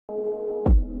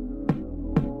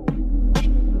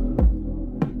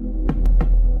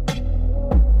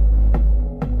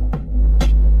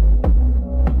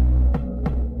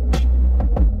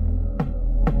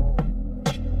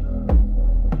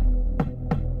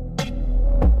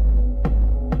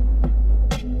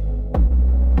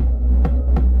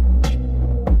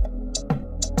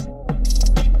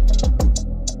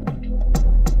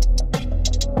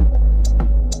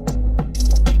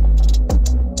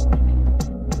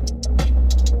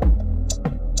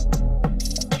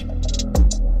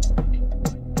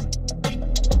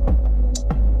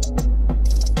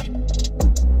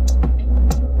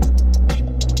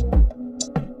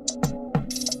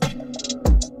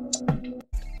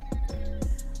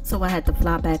So I had to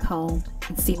fly back home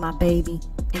and see my baby,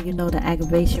 and you know the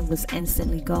aggravation was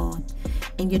instantly gone.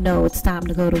 And you know it's time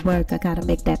to go to work. I gotta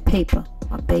make that paper.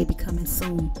 My baby coming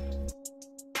soon.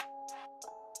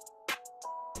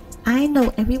 I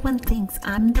know everyone thinks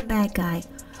I'm the bad guy,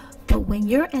 but when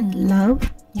you're in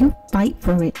love, you fight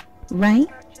for it, right?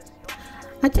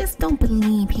 I just don't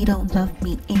believe he don't love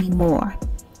me anymore.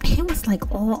 He was like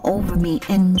all over me,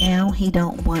 and now he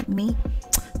don't want me.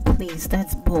 Please,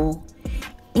 that's bull.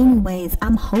 Anyways,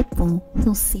 I'm hopeful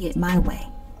he'll see it my way.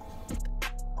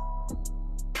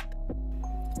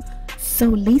 So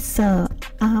Lisa,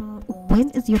 when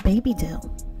is your baby due?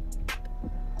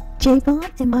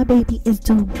 Javon and my baby is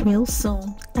due real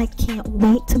soon. I can't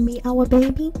wait to meet our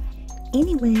baby.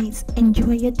 Anyways,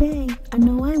 enjoy your day. I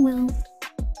know I will.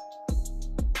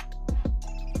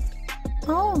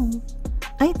 Oh,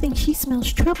 I think she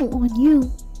smells trouble on you.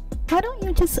 Why don't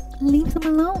you just leave them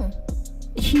alone?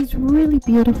 She's really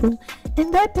beautiful,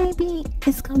 and that baby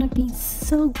is gonna be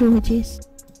so gorgeous.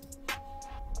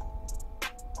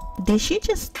 Did she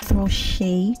just throw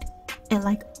shade? And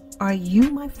like, are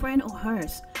you my friend or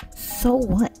hers? So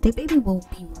what? The baby will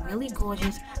be really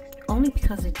gorgeous only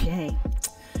because of Jay.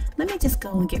 Let me just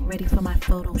go and get ready for my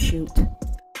photo shoot.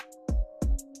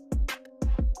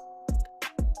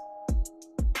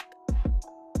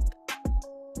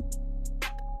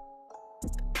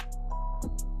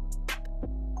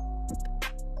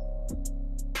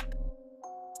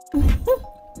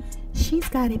 She's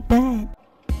got it bad.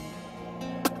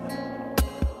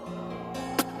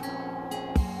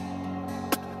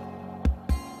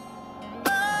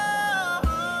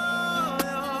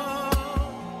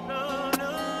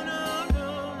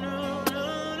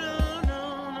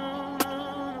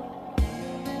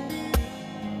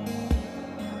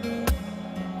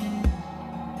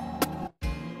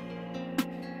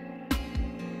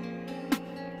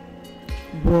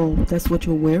 Whoa, that's what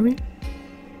you're wearing?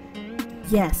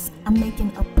 Yes, I'm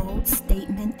making a bold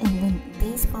statement, and when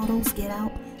these photos get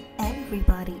out,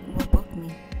 everybody will book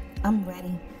me. I'm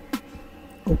ready.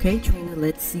 Okay, Trina,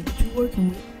 let's see what you're working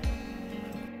with.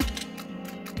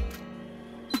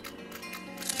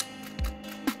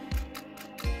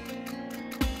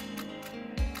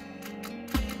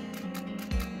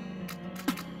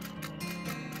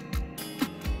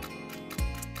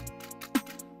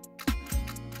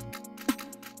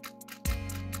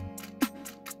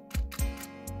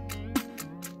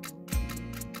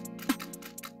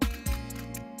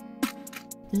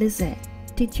 Lizette,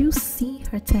 did you see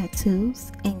her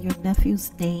tattoos and your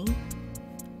nephew's name?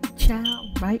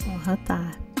 Child, right on her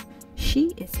thigh. She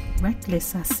is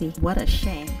reckless, I see. What a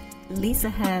shame. Lisa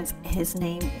has his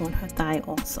name on her thigh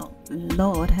also.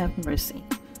 Lord have mercy.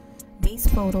 These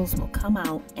photos will come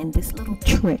out and this little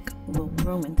trick will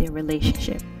ruin their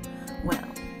relationship. Well,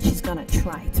 she's gonna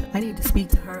try to. I need to speak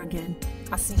to her again.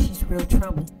 I see she's real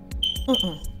trouble.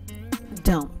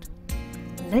 Don't.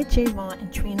 Let Javon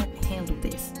and Trina handle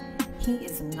this. He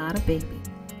is not a baby.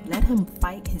 Let him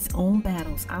fight his own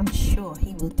battles. I'm sure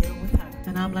he will deal with her.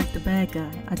 And I'm like the bad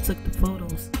guy. I took the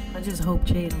photos. I just hope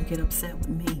Jay don't get upset with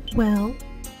me. Well,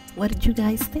 what did you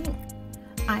guys think?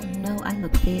 I know I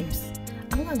look fierce.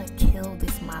 I'm gonna kill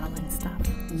this modeling stuff.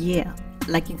 Yeah,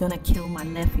 like you're gonna kill my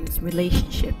nephew's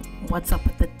relationship. What's up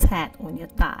with the tat on your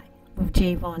thigh with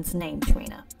Javon's name,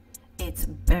 Trina? It's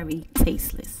very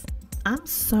tasteless. I'm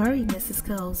sorry, Mrs.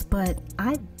 Coles, but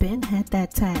I've been had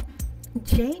that tat.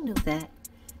 Jay knew that.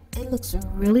 It looks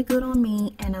really good on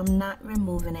me, and I'm not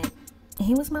removing it.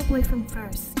 He was my boyfriend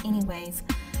first. Anyways,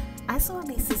 I saw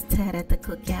Lisa's tat at the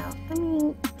cookout. I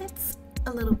mean, it's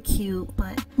a little cute,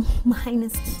 but mine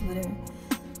is cuter.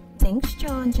 Thanks,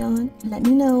 John. Let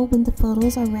me know when the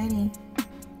photos are ready.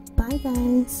 Bye,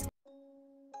 guys.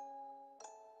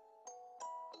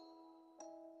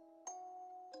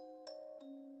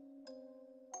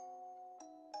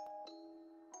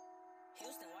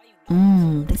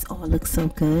 This all looks so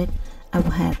good. I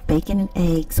will have bacon and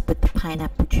eggs with the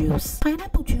pineapple juice.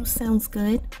 Pineapple juice sounds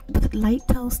good with light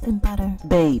toast and butter.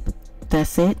 Babe,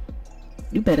 that's it?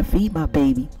 You better feed my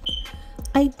baby.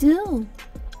 I do.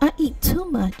 I eat too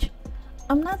much.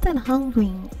 I'm not that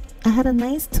hungry. I had a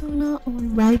nice tuna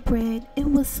on rye bread. It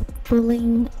was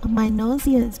filling. My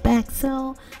nausea is back,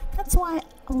 so that's why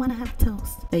I want to have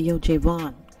toast. Hey, yo,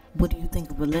 Javon, what do you think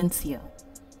of Valencia?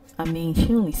 I mean,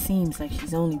 she only seems like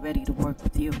she's only ready to work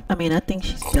with you. I mean, I think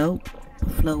she's dope. Her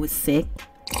flow is sick.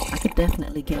 I could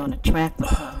definitely get on a track with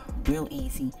her real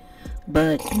easy.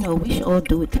 But, you know, we should all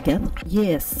do it together.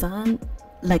 Yeah, son.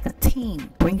 Like a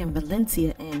team. Bringing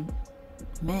Valencia in.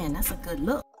 Man, that's a good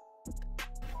look.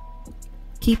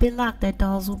 Keep it locked that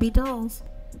dolls will be dolls.